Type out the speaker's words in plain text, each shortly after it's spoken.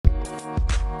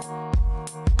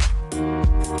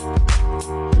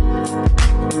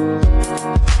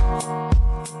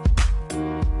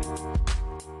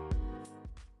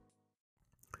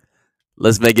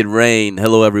Let's make it rain.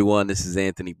 Hello, everyone. This is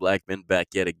Anthony Blackman back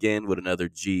yet again with another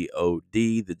GOD,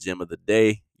 the gem of the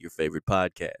day, your favorite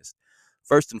podcast.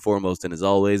 First and foremost, and as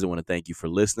always, I want to thank you for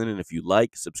listening. And if you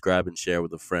like, subscribe and share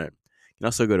with a friend. You can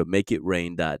also go to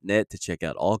makeitrain.net to check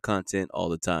out all content all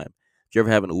the time. If you're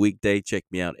ever having a weekday, check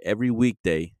me out every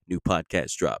weekday. New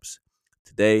podcast drops.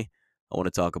 Today, I want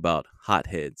to talk about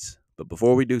hotheads. But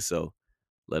before we do so,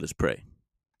 let us pray.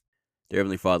 Dear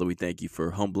Heavenly Father, we thank you for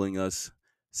humbling us,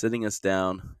 sitting us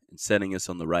down, and setting us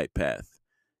on the right path.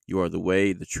 You are the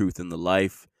way, the truth, and the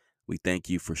life. We thank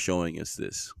you for showing us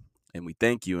this. And we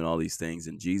thank you in all these things.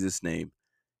 In Jesus' name,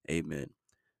 amen.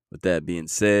 With that being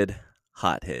said,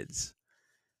 hotheads.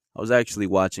 I was actually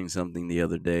watching something the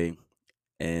other day,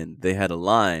 and they had a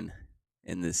line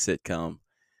in this sitcom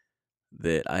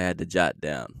that I had to jot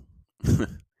down.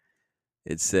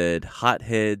 It said,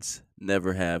 hotheads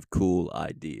never have cool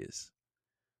ideas.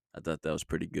 I thought that was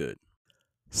pretty good.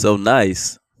 So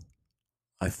nice,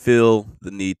 I feel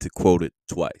the need to quote it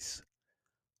twice.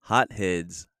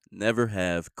 Hotheads never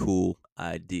have cool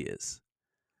ideas.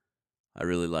 I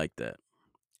really like that.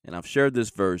 And I've shared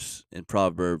this verse in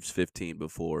Proverbs 15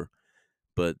 before,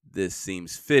 but this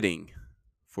seems fitting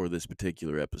for this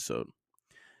particular episode.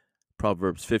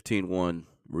 Proverbs 15:1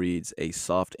 reads, "A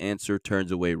soft answer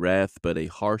turns away wrath, but a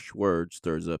harsh word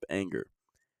stirs up anger.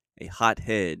 A hot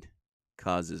head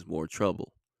causes more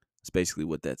trouble." That's basically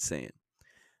what that's saying.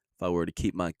 If I were to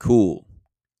keep my cool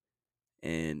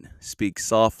and speak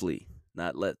softly,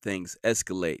 not let things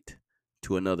escalate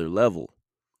to another level,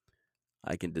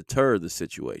 I can deter the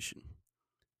situation.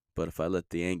 But if I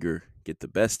let the anger get the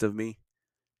best of me,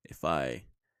 if I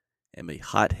am a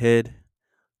hothead,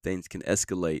 things can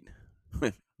escalate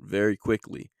very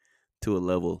quickly to a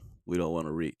level we don't want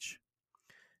to reach.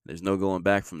 There's no going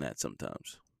back from that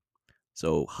sometimes.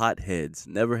 So hotheads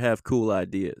never have cool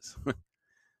ideas.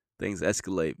 Things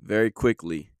escalate very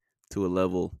quickly to a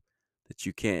level that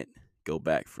you can't go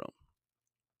back from.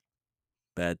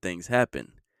 Bad things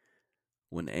happen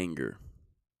when anger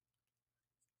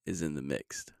is in the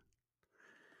mix.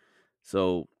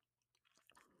 So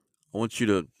I want you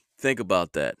to think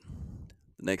about that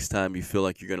the next time you feel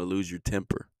like you're going to lose your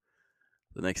temper,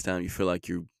 the next time you feel like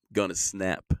you're going to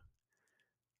snap.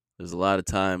 There's a lot of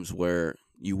times where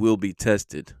you will be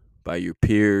tested by your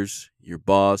peers, your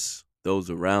boss, those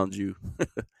around you,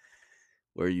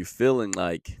 where you're feeling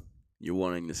like you're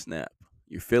wanting to snap.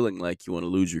 You're feeling like you want to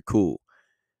lose your cool.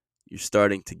 You're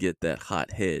starting to get that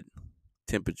hot head.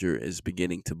 Temperature is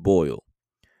beginning to boil.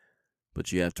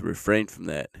 But you have to refrain from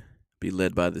that. Be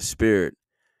led by the Spirit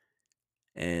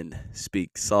and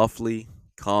speak softly,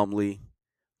 calmly.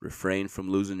 Refrain from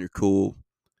losing your cool.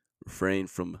 Refrain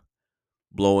from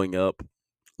blowing up,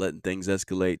 letting things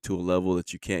escalate to a level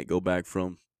that you can't go back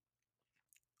from.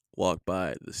 Walk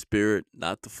by the Spirit,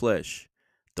 not the flesh.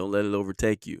 Don't let it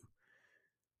overtake you,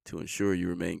 to ensure you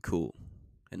remain cool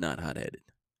and not hot-headed.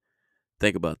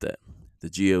 Think about that. The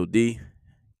GOD,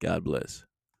 God bless.